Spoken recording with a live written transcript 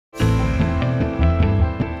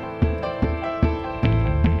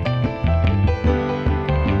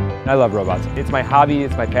I love robots. It's my hobby,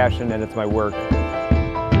 it's my passion, and it's my work.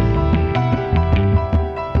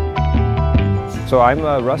 So I'm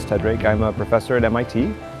Russ Tedrake. I'm a professor at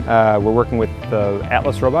MIT. We're working with the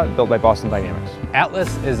Atlas robot built by Boston Dynamics.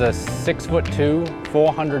 Atlas is a 6'2",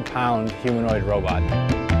 400-pound humanoid robot.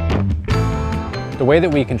 The way that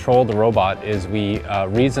we control the robot is we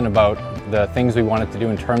reason about the things we want it to do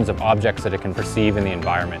in terms of objects that it can perceive in the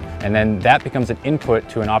environment. And then that becomes an input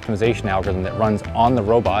to an optimization algorithm that runs on the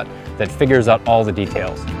robot that figures out all the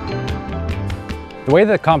details. The way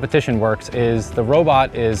the competition works is the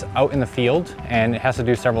robot is out in the field and it has to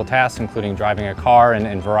do several tasks, including driving a car and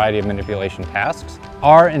a variety of manipulation tasks.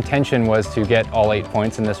 Our intention was to get all 8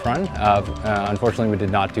 points in this run. Unfortunately, we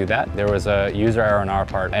did not do that. There was a user error on our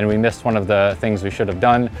part and we missed one of the things we should have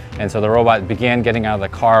done. And so the robot began getting out of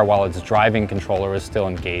the car while its driving controller was still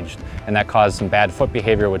engaged. And that caused some bad foot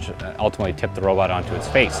behavior, which ultimately tipped the robot onto its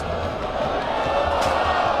face.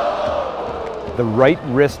 The right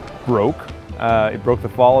wrist broke. It broke the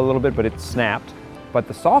fall a little bit, but it snapped. But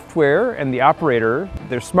the software and the operator,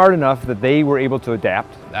 they're smart enough that they were able to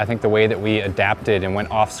adapt. I think the way that we adapted and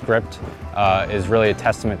went off script is really a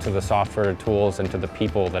testament to the software tools and to the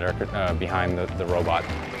people that are behind the robot.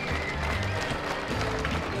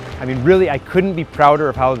 I mean, really, I couldn't be prouder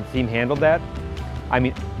of how the team handled that. I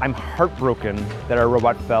mean, I'm heartbroken that our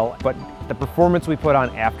robot fell, but the performance we put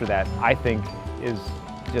on after that, I think, is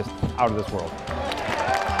just out of this world.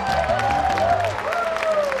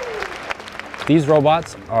 These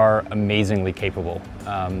robots are amazingly capable.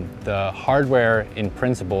 The hardware in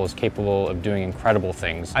principle is capable of doing incredible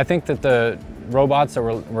things. I think that the robots that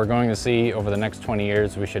we're going to see over the next 20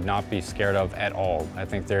 years we should not be scared of at all. I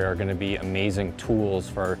think there are going to be amazing tools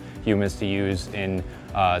for humans to use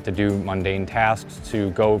to do mundane tasks,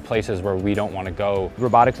 to go places where we don't want to go.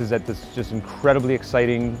 Robotics is at this just incredibly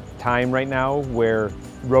exciting time right now where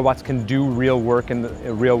robots can do real work in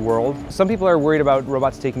the real world. Some people are worried about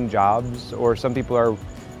robots taking jobs, or some people are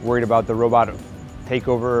worried about the robot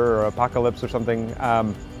takeover or apocalypse or something.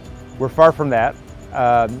 We're far from that.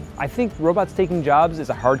 I think robots taking jobs is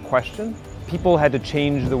a hard question. People had to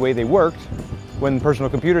change the way they worked when personal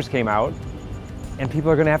computers came out, and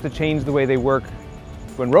people are going to have to change the way they work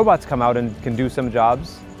when robots come out and can do some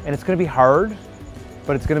jobs. And it's going to be hard,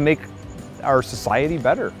 but it's going to make our society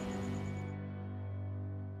better.